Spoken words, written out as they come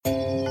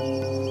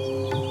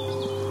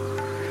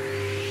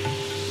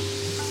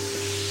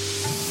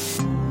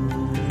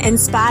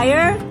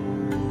Inspire,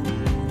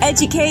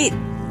 educate,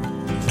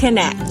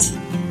 connect.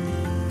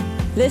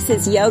 This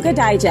is Yoga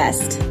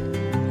Digest,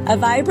 a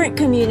vibrant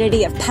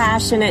community of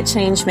passionate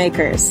change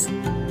makers.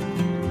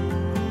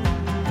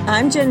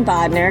 I'm Jen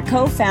Bodner,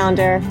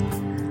 co-founder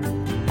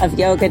of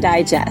Yoga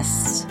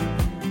Digest.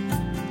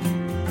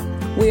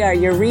 We are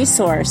your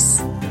resource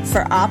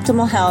for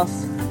optimal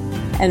health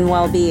and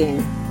well-being.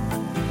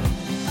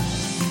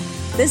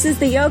 This is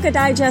the Yoga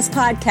Digest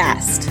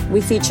podcast. We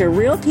feature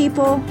real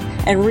people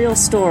and real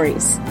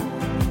stories.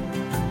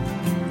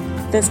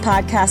 This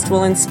podcast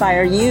will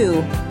inspire you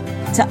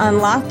to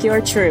unlock your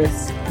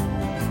truth.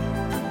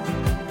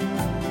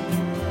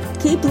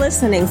 Keep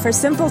listening for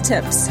simple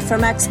tips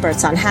from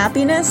experts on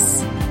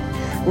happiness,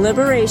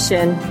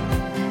 liberation,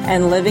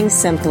 and living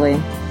simply.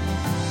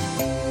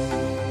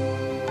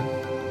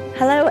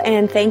 Hello,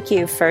 and thank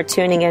you for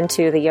tuning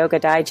into the Yoga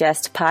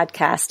Digest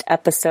podcast,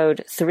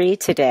 episode 3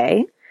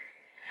 today.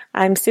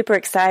 I'm super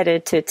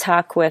excited to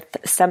talk with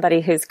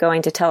somebody who's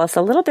going to tell us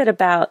a little bit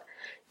about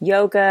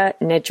Yoga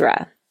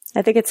Nidra.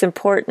 I think it's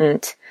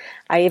important.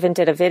 I even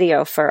did a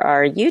video for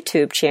our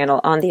YouTube channel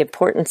on the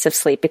importance of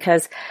sleep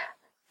because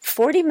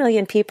 40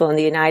 million people in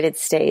the United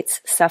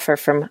States suffer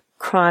from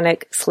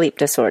chronic sleep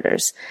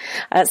disorders.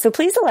 So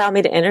please allow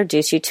me to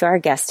introduce you to our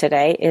guest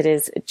today. It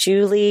is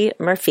Julie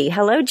Murphy.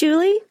 Hello,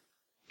 Julie.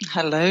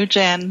 Hello,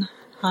 Jen.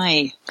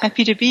 Hi.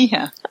 Happy to be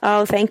here.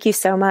 Oh, thank you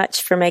so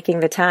much for making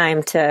the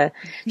time to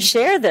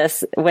share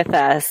this with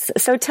us.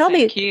 So tell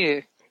me,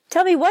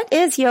 what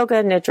is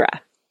Yoga Nidra?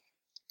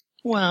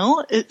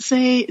 Well, it's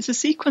a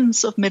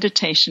sequence of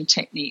meditation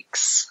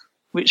techniques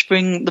which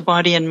bring the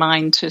body and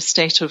mind to a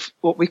state of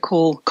what we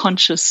call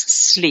conscious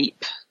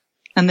sleep.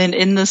 And then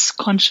in this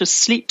conscious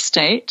sleep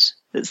state,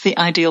 it's the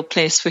ideal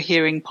place for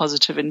hearing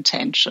positive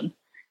intention.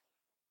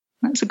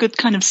 That's a good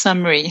kind of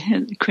summary,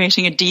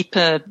 creating a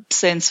deeper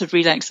sense of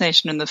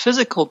relaxation in the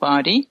physical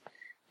body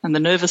and the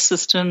nervous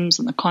systems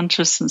and the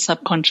conscious and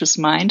subconscious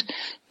mind,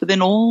 but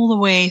then all the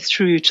way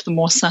through to the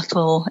more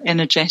subtle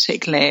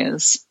energetic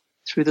layers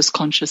through this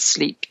conscious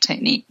sleep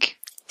technique.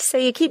 So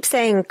you keep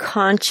saying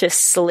conscious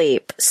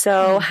sleep.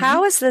 So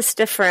how is this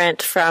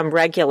different from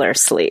regular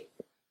sleep?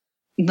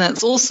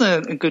 That's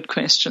also a good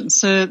question.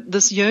 So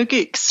this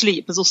yogic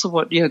sleep is also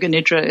what Yoga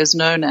Nidra is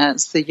known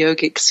as, the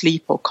yogic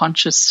sleep or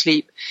conscious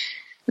sleep.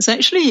 It's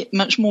actually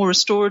much more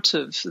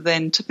restorative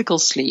than typical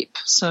sleep.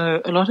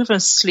 So a lot of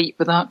us sleep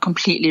without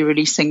completely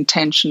releasing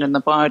tension in the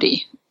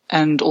body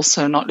and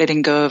also not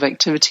letting go of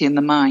activity in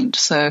the mind.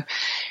 So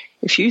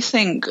if you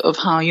think of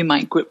how you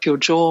might grip your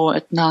jaw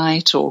at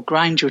night or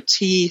grind your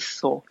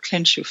teeth or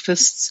clench your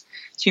fists,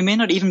 so you may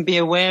not even be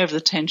aware of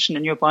the tension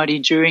in your body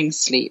during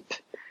sleep.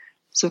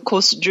 So, of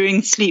course,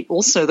 during sleep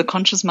also the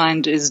conscious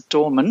mind is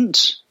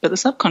dormant, but the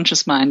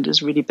subconscious mind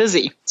is really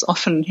busy. It's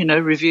often,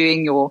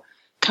 reviewing your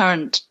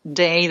current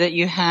day that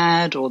you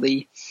had, or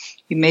you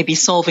may be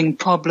solving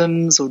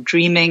problems or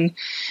dreaming.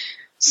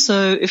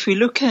 So if we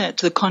look at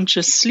the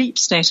conscious sleep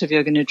state of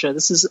Yoga Nidra,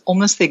 this is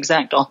almost the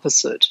exact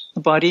opposite. The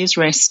body is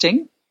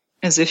resting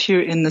as if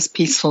you're in this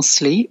peaceful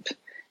sleep,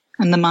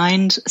 and the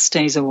mind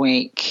stays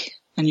awake,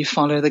 and you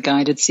follow the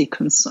guided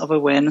sequence of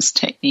awareness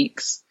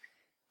techniques.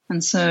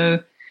 And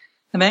so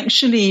I've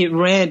actually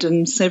read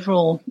in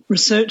several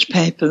research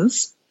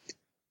papers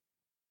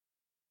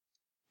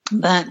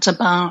that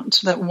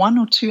 1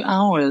 or 2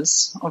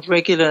 hours of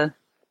regular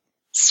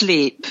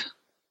sleep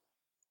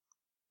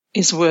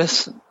is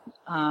worth,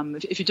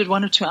 if you did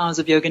 1 or 2 hours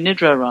of Yoga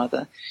Nidra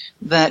rather,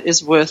 that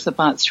is worth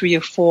about 3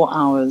 or 4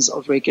 hours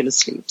of regular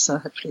sleep. So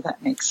hopefully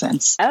that makes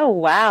sense. Oh,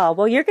 wow.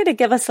 Well, you're going to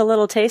give us a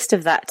little taste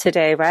of that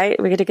today, right?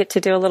 We're going to get to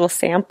do a little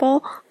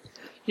sample.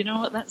 You know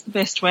what? That's the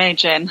best way,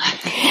 Jen.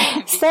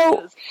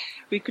 So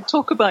we could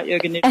talk about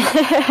Yoga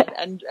Nidra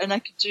and I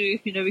could do,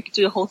 we could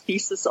do a whole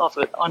thesis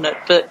on it,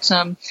 but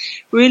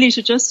really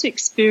to just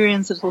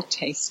experience a little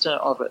taster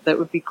of it, that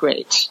would be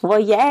great.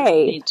 Well, yay. It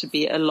doesn't need to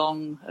be a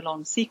long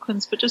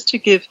sequence, but just to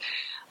give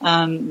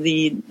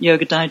the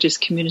Yoga Digest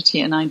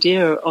community an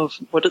idea of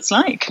what it's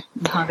like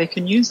and how they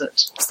can use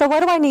it. So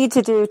what do I need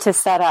to do to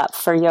set up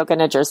for Yoga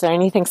Nidra? Is there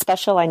anything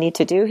special I need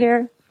to do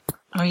here?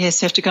 Oh,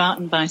 yes, you have to go out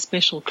and buy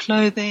special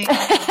clothing.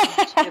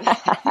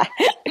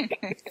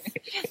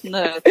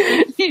 No, the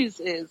good news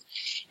is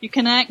you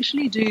can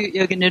actually do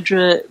Yoga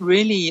Nidra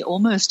really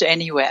almost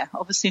anywhere.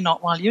 Obviously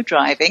not while you're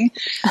driving,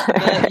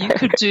 but you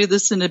could do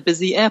this in a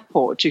busy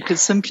airport. You could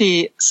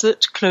simply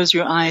sit, close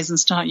your eyes and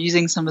start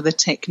using some of the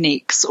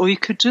techniques. Or you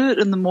could do it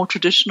in the more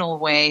traditional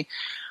way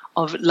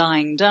of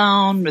lying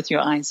down with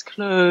your eyes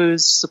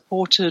closed,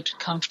 supported,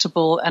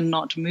 comfortable, and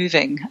not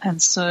moving.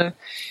 And so,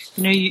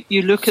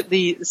 you look at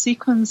the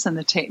sequence and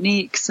the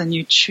techniques and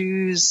you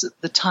choose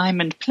the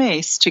time and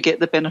place to get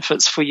the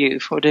benefits for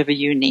you, for whatever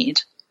you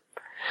need.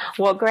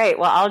 Well, great.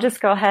 Well, I'll just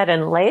go ahead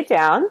and lay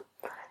down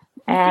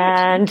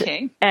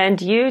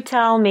and you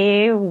tell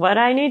me what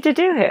I need to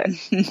do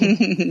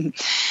here.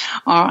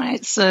 All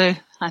right. So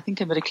I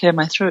think I better clear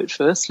my throat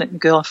first. Let me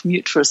go off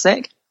mute for a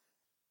sec.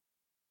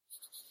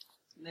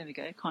 There we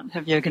go. Can't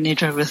have Yoga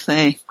Nidra with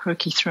a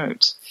croaky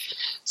throat.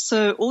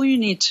 So all you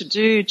need to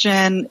do,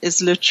 Jen,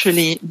 is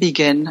literally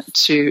begin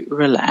to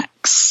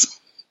relax.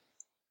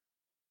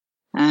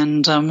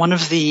 And one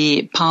of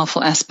the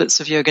powerful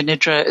aspects of Yoga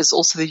Nidra is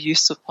also the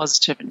use of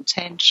positive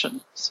intention,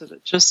 so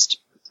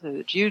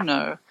that you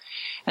know,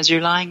 as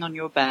you're lying on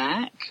your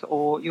back,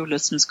 or your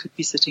listeners could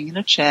be sitting in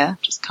a chair,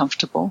 just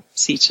comfortable,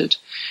 seated.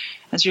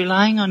 As you're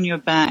lying on your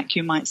back,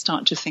 you might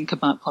start to think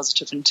about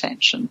positive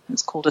intention.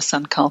 It's called a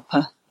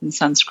sankalpa in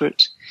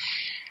Sanskrit.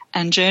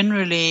 And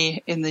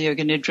generally in the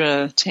Yoga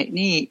Nidra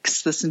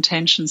techniques, this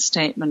intention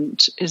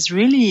statement is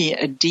really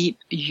a deep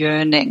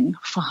yearning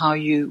for how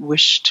you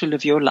wish to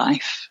live your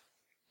life.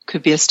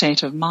 Could be a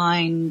state of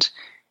mind,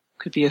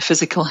 could be a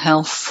physical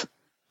health,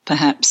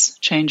 perhaps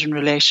change in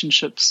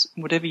relationships,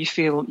 whatever you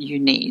feel you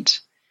need,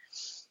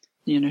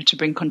 to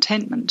bring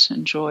contentment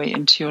and joy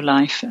into your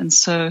life. And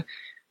so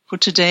for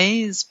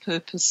today's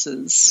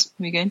purposes,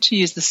 we're going to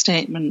use the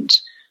statement,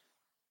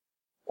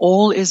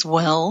 all is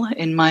well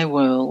in my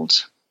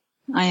world.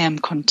 I am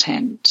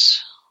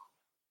content.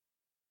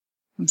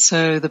 And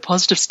so the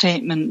positive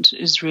statement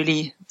is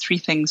really three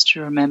things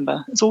to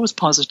remember. It's always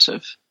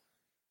positive.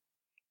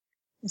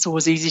 It's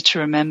always easy to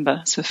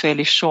remember, so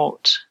fairly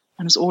short.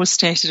 And it's always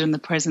stated in the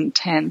present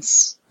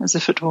tense as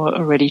if it were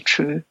already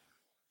true.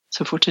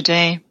 So for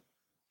today,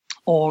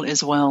 all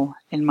is well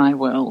in my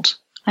world.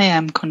 I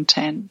am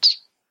content.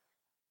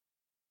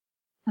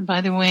 And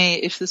by the way,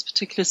 if this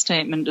particular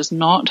statement is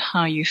not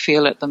how you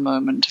feel at the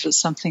moment, if it's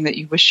something that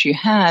you wish you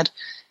had,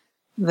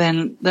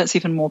 then that's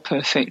even more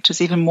perfect.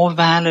 It's even more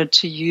valid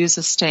to use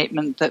a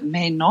statement that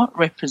may not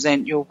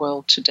represent your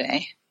world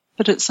today,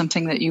 but it's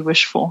something that you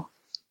wish for.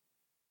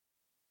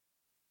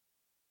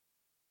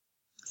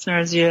 So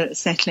as you're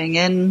settling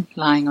in,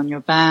 lying on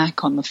your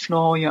back, on the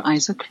floor, your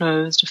eyes are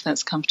closed if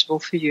that's comfortable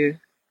for you.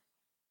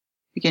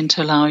 Begin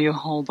to allow your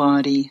whole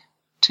body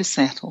to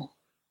settle.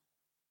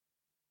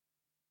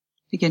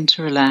 Begin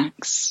to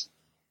relax.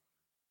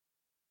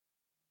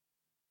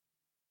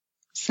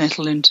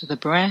 Settle into the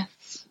breath.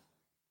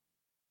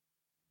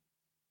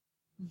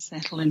 And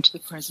settle into the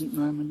present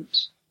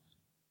moment.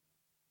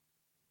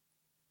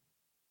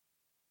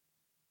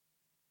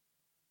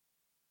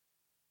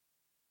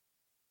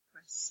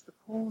 Press the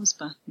pause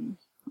button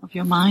of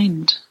your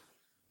mind.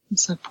 And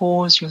so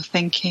pause your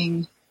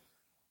thinking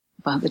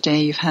about the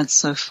day you've had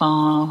so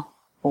far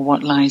or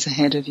what lies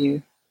ahead of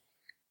you.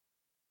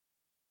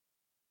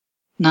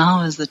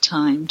 Now is the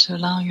time to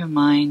allow your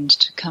mind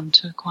to come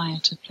to a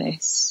quieter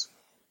place.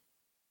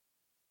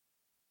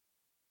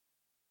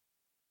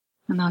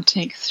 And now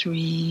take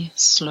 3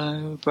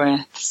 slow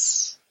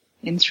breaths,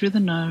 in through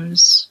the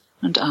nose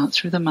and out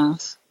through the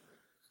mouth.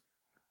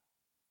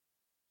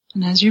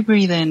 And as you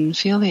breathe in,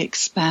 feel the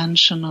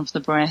expansion of the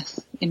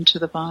breath into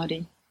the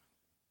body.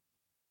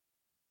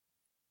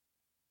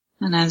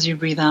 And as you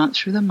breathe out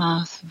through the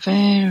mouth,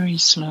 very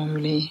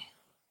slowly,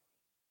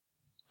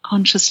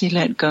 consciously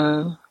let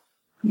go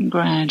and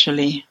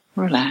gradually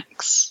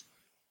relax.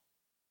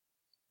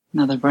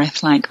 Another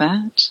breath like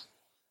that.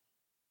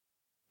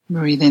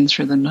 Breathe in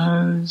through the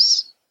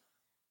nose.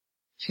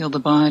 Feel the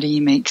body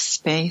make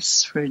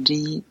space for a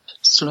deep,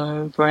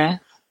 slow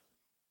breath.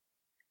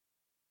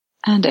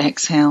 And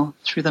exhale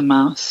through the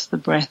mouth. The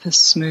breath is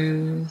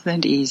smooth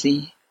and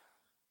easy.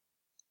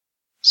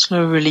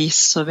 Slow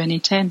release of any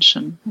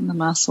tension in the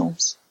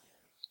muscles.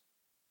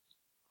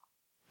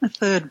 A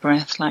third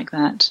breath like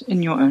that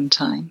in your own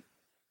time.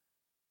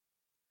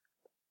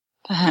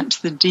 Perhaps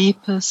the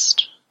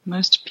deepest,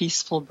 most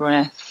peaceful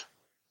breath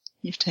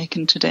you've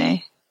taken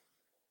today.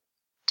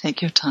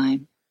 Take your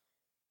time.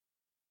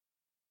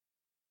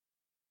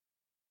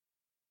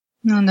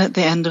 And at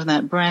the end of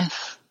that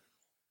breath,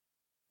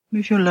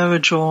 move your lower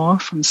jaw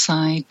from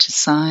side to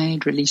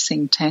side,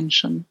 releasing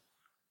tension.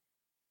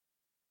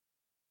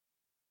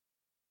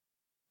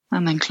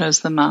 And then close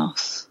the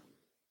mouth.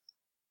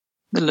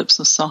 The lips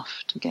are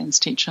soft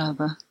against each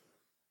other.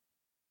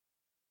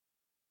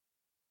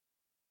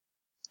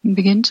 And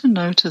begin to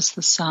notice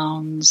the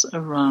sounds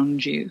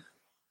around you.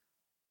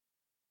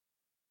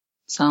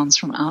 Sounds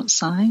from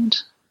outside.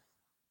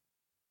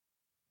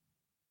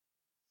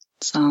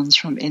 Sounds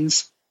from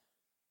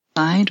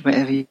inside,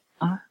 wherever you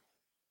are.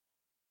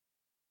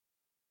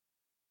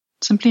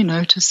 Simply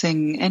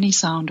noticing any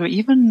sound or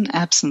even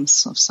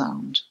absence of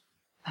sound.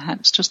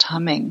 Perhaps just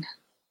humming.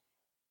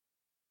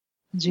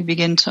 As you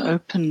begin to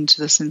open to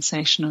the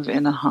sensation of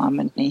inner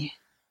harmony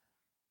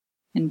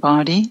in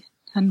body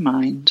and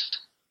mind.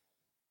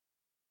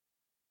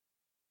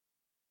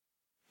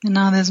 And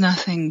now there's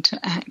nothing to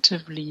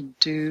actively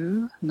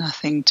do,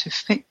 nothing to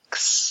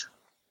fix,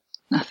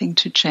 nothing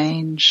to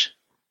change.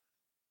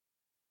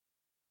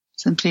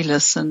 Simply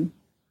listen.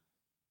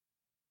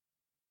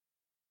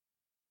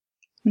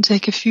 And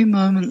take a few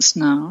moments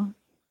now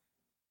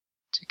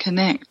to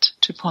connect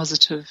to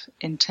positive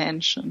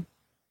intention.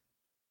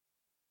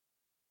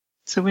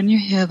 So when you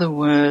hear the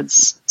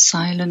words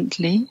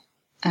silently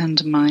and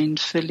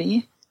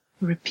mindfully,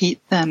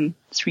 repeat them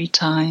 3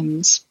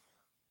 times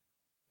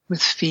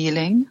with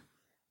feeling,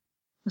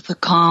 with a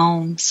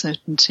calm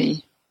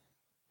certainty,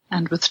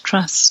 and with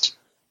trust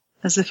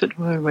as if it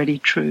were already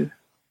true.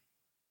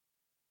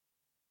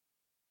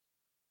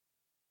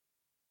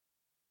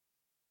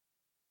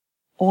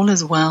 All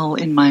is well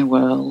in my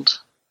world.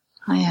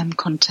 I am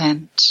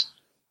content.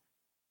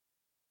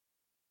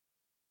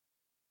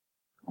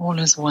 All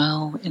is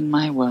well in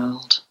my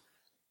world.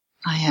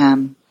 I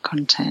am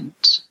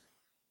content.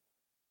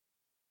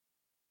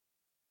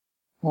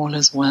 All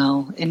is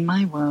well in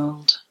my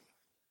world.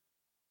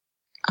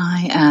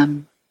 I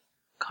am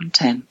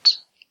content.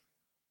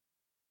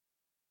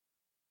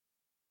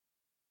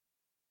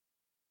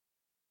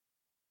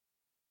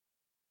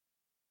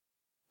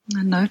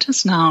 And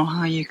notice now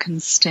how you can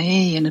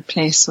stay in a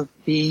place of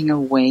being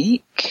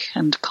awake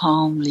and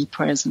calmly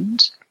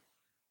present,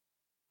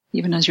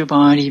 even as your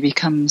body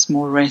becomes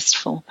more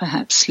restful,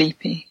 perhaps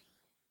sleepy.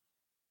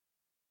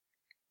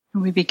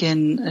 And we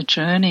begin a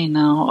journey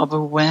now of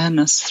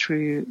awareness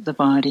through the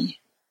body.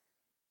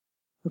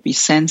 We'll be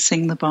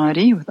sensing the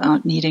body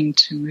without needing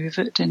to move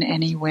it in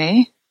any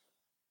way,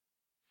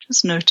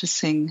 just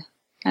noticing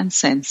and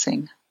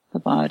sensing the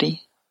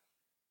body.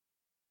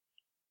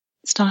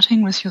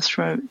 Starting with your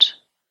throat.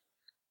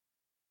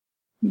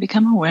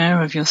 Become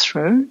aware of your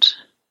throat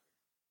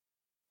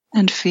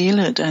and feel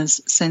it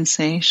as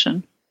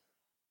sensation,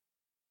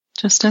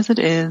 just as it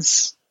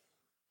is,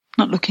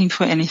 not looking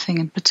for anything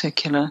in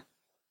particular,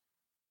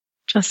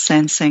 just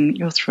sensing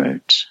your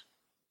throat.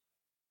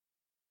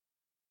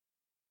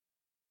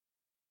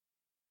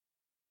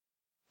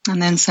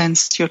 And then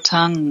sense your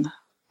tongue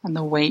and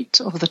the weight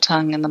of the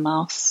tongue in the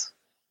mouth.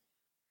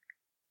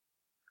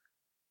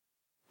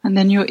 And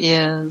then your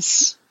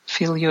ears,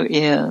 feel your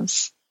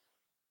ears.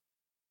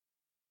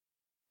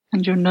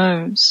 And your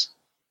nose.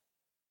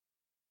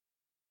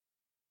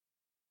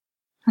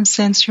 And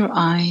sense your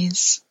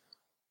eyes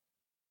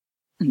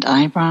and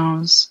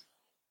eyebrows.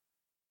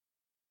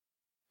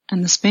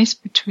 And the space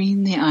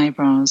between the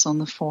eyebrows on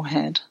the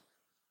forehead.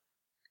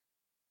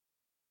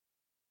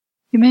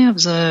 You may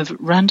observe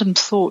random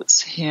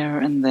thoughts here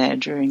and there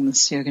during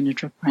this Yoga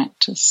Nidra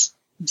practice.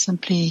 And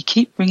simply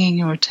keep bringing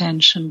your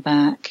attention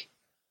back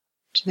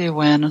to the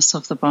awareness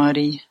of the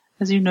body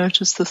as you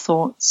notice the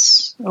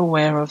thoughts,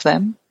 aware of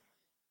them,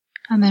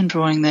 and then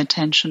drawing the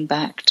attention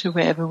back to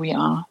wherever we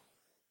are.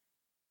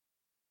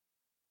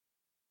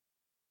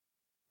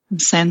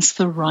 And sense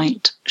the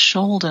right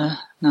shoulder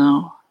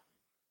now.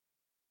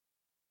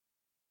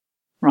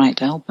 Right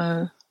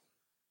elbow,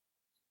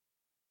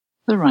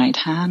 the right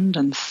hand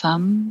and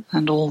thumb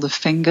and all the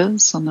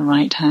fingers on the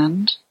right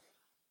hand.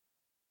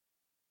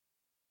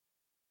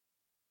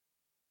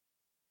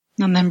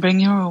 And then bring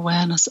your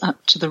awareness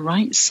up to the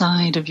right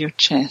side of your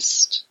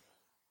chest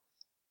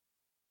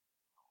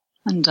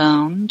and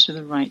down to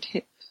the right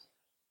hip,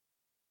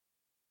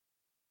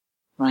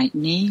 right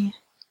knee,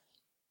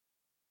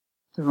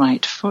 the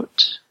right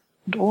foot,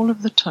 and all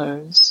of the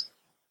toes.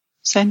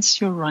 Sense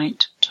your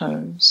right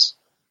toes.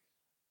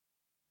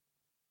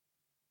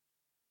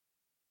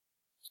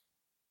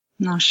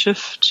 Now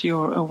shift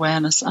your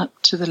awareness up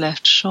to the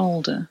left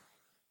shoulder,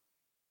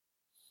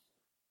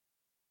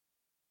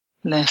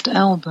 left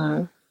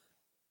elbow,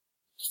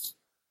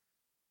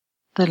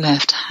 the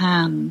left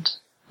hand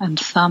and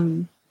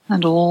thumb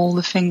and all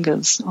the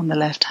fingers on the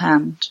left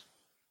hand.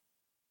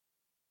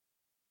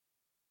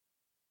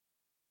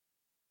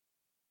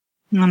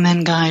 And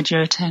then guide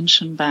your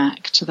attention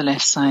back to the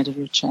left side of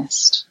your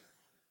chest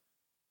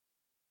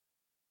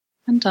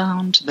and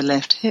down to the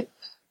left hip,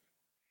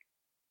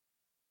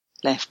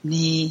 left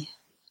knee,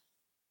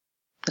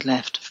 the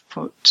left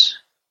foot,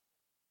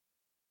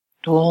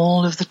 and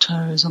all of the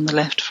toes on the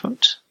left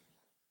foot.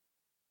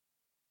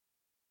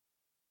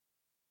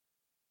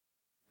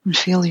 And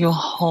feel your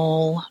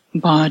whole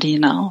body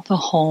now, the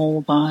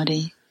whole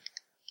body,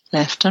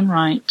 left and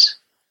right,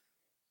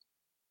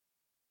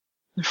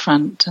 the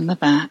front and the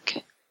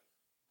back.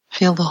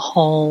 Feel the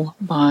whole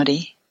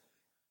body.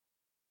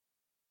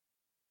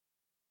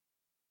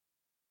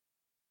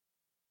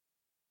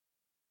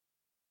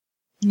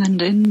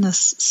 And in this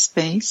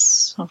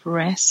space of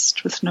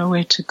rest with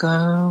nowhere to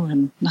go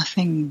and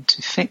nothing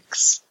to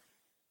fix,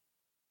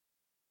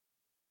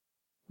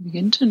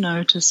 begin to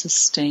notice a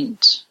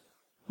state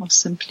of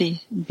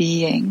simply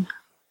being.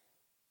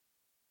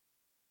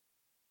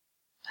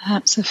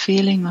 Perhaps a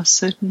feeling of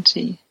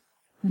certainty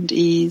and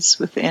ease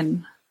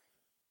within.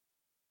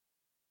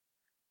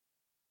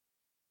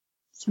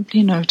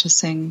 Simply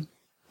noticing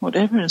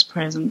whatever is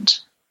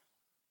present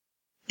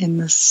in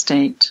this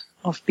state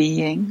of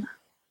being.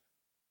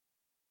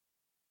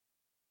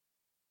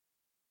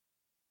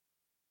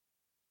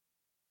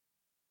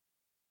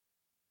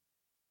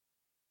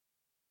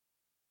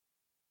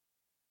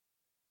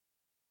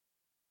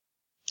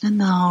 And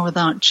now,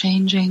 without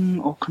changing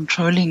or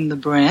controlling the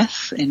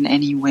breath in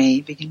any way,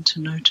 begin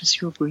to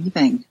notice your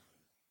breathing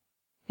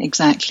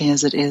exactly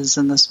as it is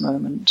in this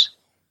moment.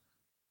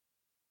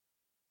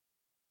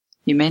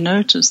 You may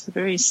notice the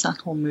very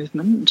subtle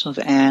movement of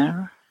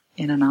air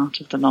in and out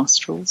of the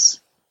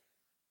nostrils.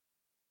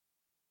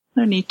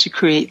 No need to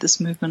create this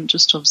movement,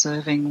 just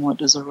observing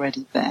what is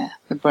already there.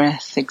 The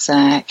breath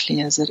exactly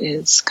as it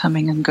is,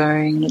 coming and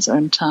going in its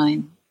own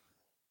time.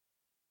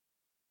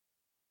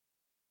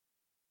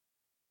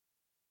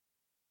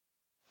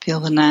 Feel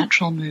the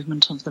natural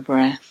movement of the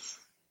breath.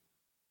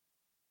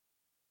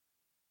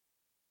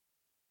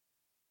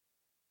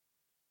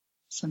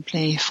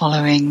 Simply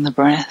following the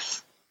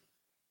breath.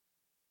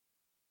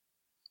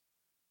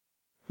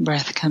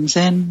 Breath comes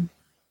in.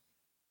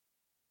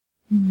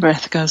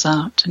 Breath goes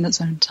out in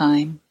its own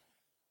time.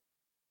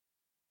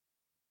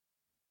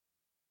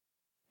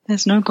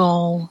 There's no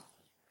goal,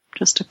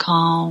 just a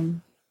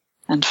calm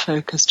and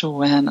focused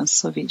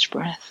awareness of each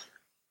breath.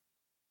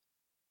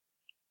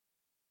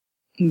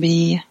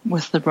 Be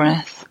with the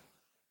breath.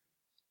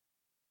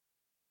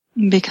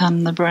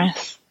 Become the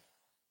breath.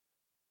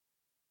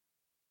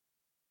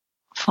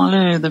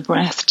 Follow the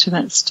breath to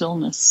that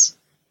stillness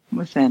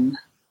within.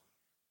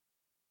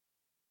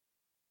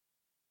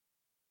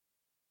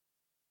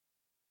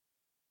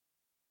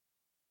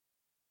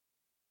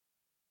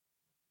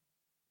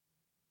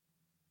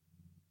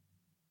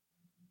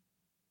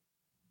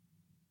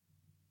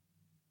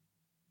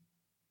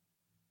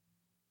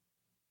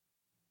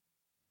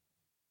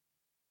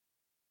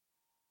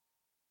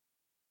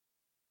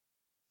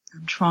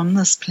 And from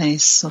this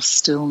place of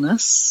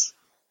stillness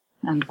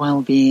and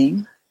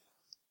well-being,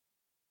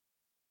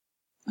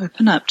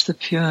 open up to the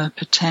pure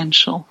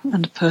potential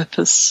and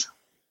purpose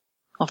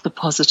of the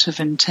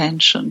positive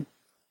intention.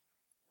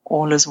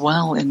 All is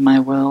well in my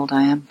world,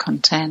 I am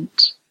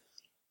content.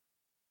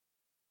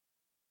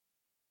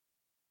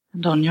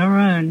 And on your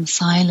own,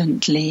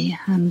 silently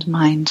and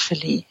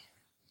mindfully,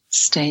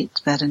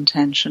 state that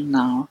intention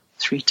now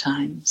 3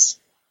 times,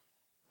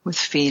 with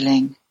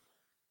feeling,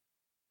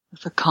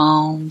 with a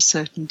calm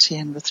certainty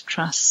and with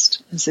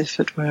trust, as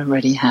if it were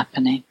already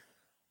happening.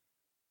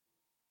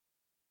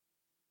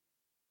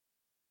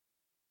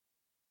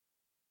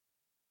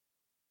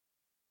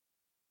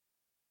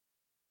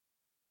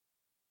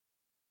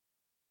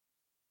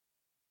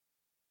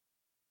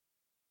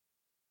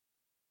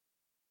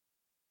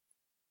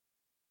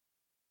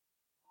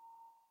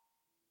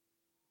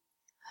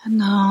 And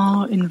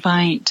now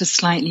invite a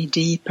slightly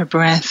deeper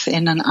breath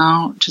in and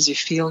out as you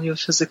feel your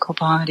physical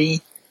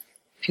body.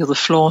 Feel the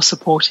floor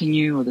supporting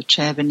you or the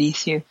chair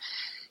beneath you.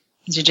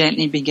 As you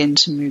gently begin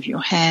to move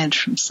your head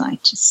from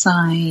side to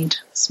side,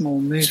 small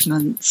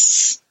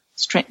movements,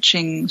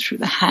 stretching through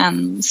the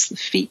hands, the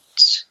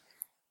feet.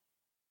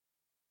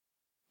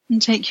 And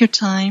take your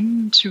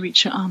time to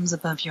reach your arms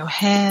above your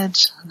head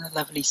and a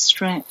lovely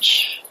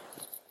stretch.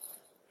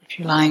 If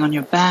you're lying on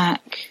your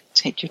back,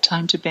 take your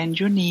time to bend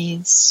your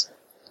knees,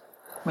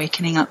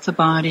 wakening up the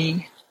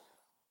body,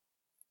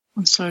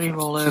 and slowly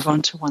roll over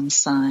onto one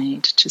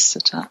side to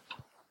sit up.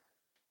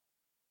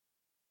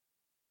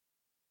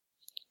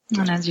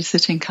 And as you're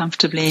sitting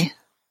comfortably,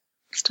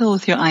 still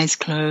with your eyes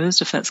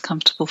closed, if that's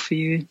comfortable for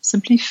you,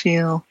 simply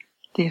feel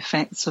the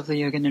effects of the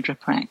Yoga Nidra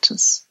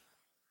practice.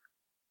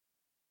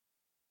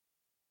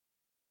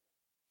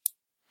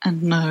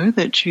 And know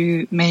that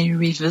you may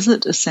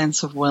revisit a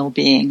sense of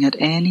well-being at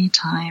any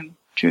time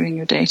during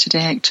your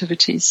day-to-day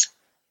activities.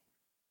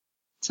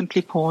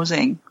 Simply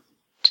pausing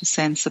to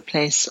sense a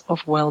place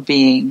of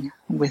well-being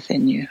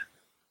within you.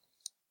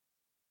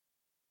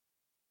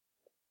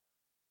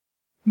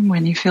 And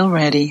when you feel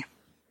ready,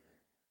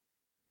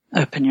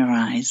 open your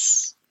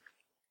eyes.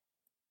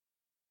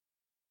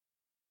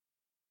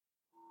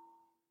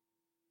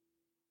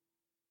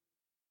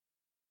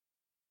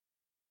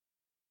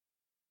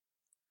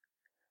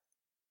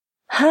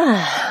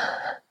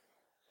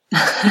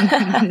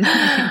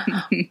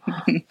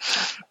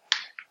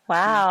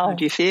 Wow. How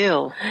do you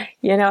feel?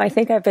 You know, I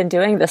think I've been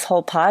doing this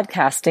whole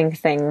podcasting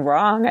thing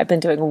wrong. I've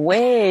been doing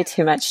way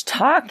too much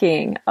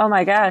talking. Oh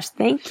my gosh.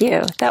 Thank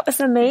you. That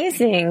was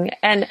amazing.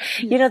 And,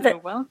 you know, You're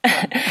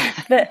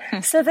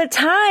welcome. so the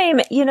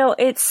time, you know,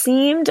 it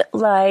seemed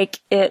like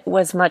it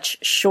was much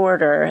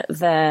shorter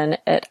than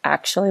it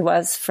actually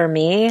was for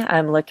me.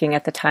 I'm looking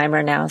at the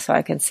timer now so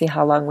I can see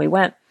how long we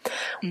went.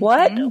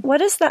 Mm-hmm.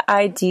 What is the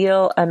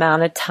ideal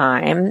amount of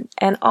time?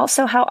 And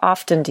also, how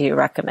often do you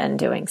recommend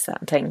doing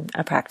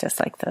a practice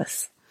like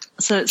this?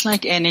 So it's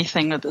like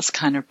anything with this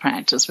kind of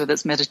practice, whether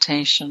it's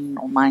meditation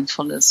or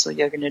mindfulness or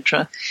Yoga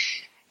Nidra.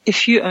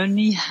 If you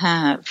only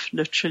have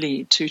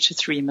literally 2 to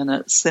 3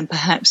 minutes, then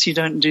perhaps you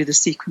don't do the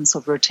sequence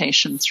of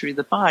rotation through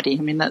the body.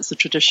 I mean, that's the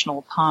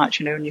traditional part,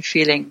 you know, when you're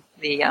feeling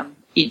the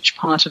each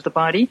part of the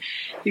body.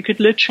 You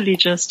could literally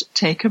just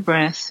take a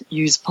breath,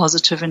 use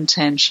positive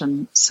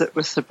intention, sit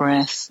with the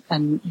breath,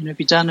 and, you know,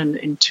 be done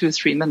in 2 or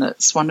 3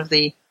 minutes. One of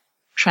the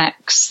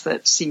tracks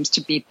that seems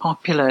to be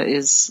popular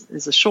is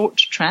a short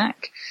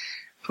track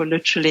for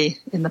literally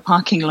in the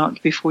parking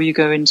lot before you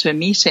go into a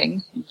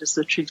meeting. You just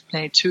literally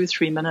play 2 or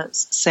 3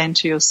 minutes,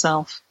 center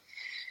yourself.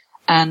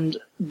 And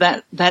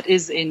that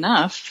is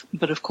enough.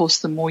 But of course,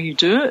 the more you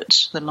do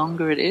it, the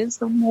longer it is,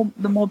 the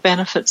more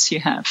benefits you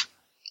have.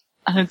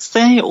 And I'd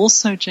say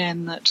also,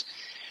 Jen, that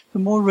the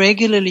more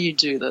regularly you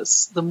do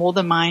this, the more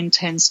the mind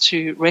tends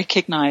to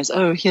recognize,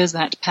 oh, here's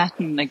that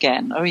pattern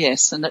again. Oh,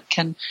 yes. And it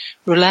can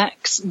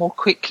relax more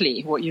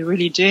quickly. What you're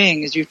really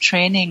doing is you're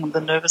training the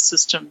nervous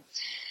system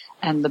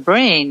and the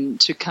brain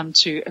to come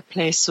to a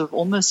place of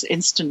almost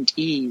instant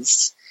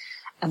ease.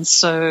 And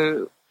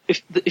so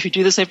if you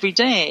do this every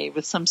day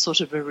with some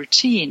sort of a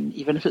routine,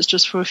 even if it's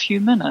just for a few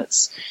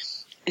minutes,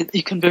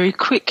 you can very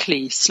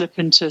quickly slip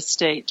into a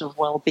state of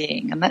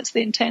well-being. And that's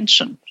the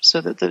intention,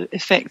 so that the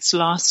effects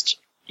last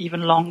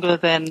even longer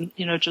than,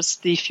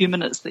 just the few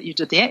minutes that you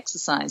did the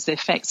exercise. The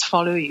effects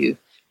follow you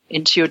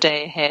into your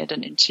day ahead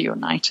and into your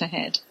night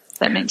ahead.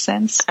 That makes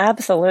sense?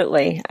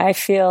 Absolutely. I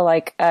feel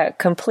like a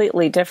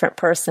completely different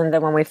person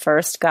than when we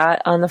first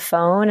got on the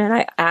phone. And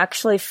I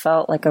actually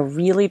felt like a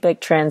really big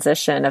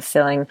transition of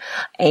feeling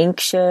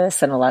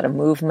anxious and a lot of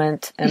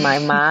movement in my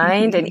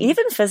mind and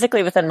even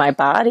physically within my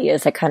body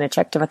as I kind of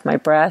checked in with my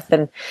breath.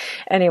 And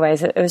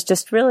anyways, it was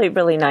just really,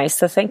 really nice.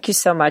 So thank you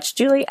so much.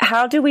 Julie,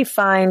 how do we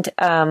find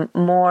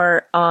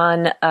more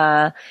on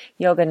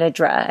Yoga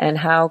Nidra, and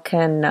how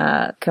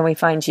can we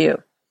find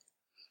you?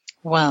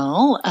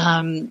 Well,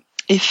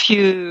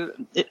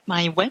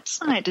 my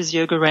website is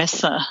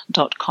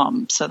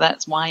yogaressa.com. So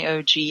that's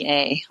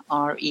YOGARESSA.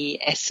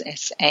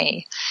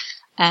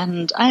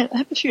 And I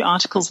have a few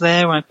articles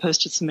there where I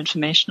posted some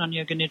information on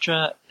Yoga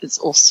Nidra. It's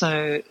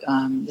also,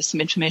 there's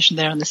some information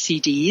there on the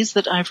CDs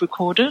that I've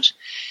recorded.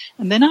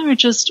 And then I would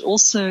just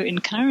also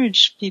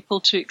encourage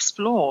people to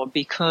explore,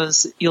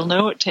 because you'll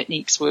know what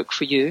techniques work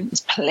for you. There's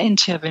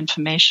plenty of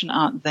information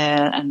out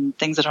there and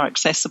things that are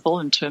accessible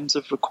in terms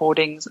of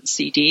recordings and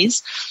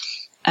CDs.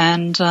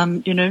 And,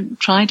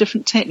 try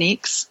different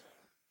techniques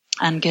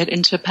and get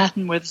into a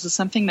pattern where this is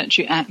something that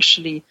you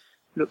actually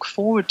look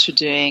forward to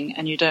doing,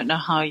 and you don't know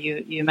how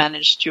you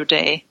managed your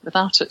day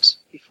without it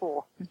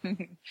before.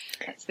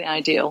 That's the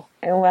ideal.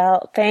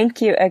 Well,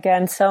 thank you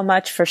again so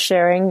much for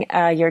sharing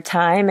your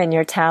time and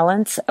your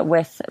talents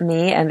with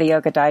me and the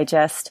Yoga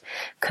Digest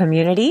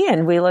community.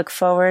 And we look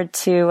forward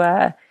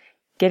to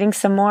getting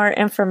some more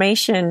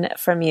information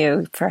from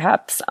you,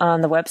 perhaps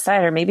on the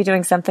website, or maybe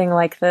doing something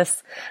like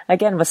this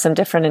again with some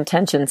different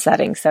intention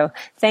setting. So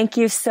thank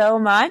you so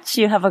much.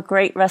 You have a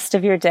great rest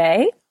of your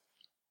day.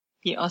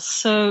 You are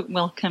so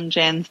welcome,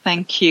 Jen.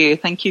 Thank you.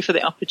 Thank you for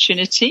the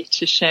opportunity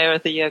to share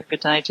with the Yoga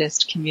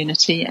Digest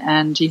community,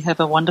 and you have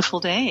a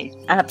wonderful day.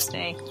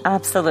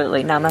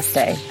 Absolutely.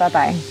 Namaste.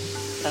 Bye-bye.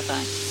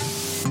 Bye-bye.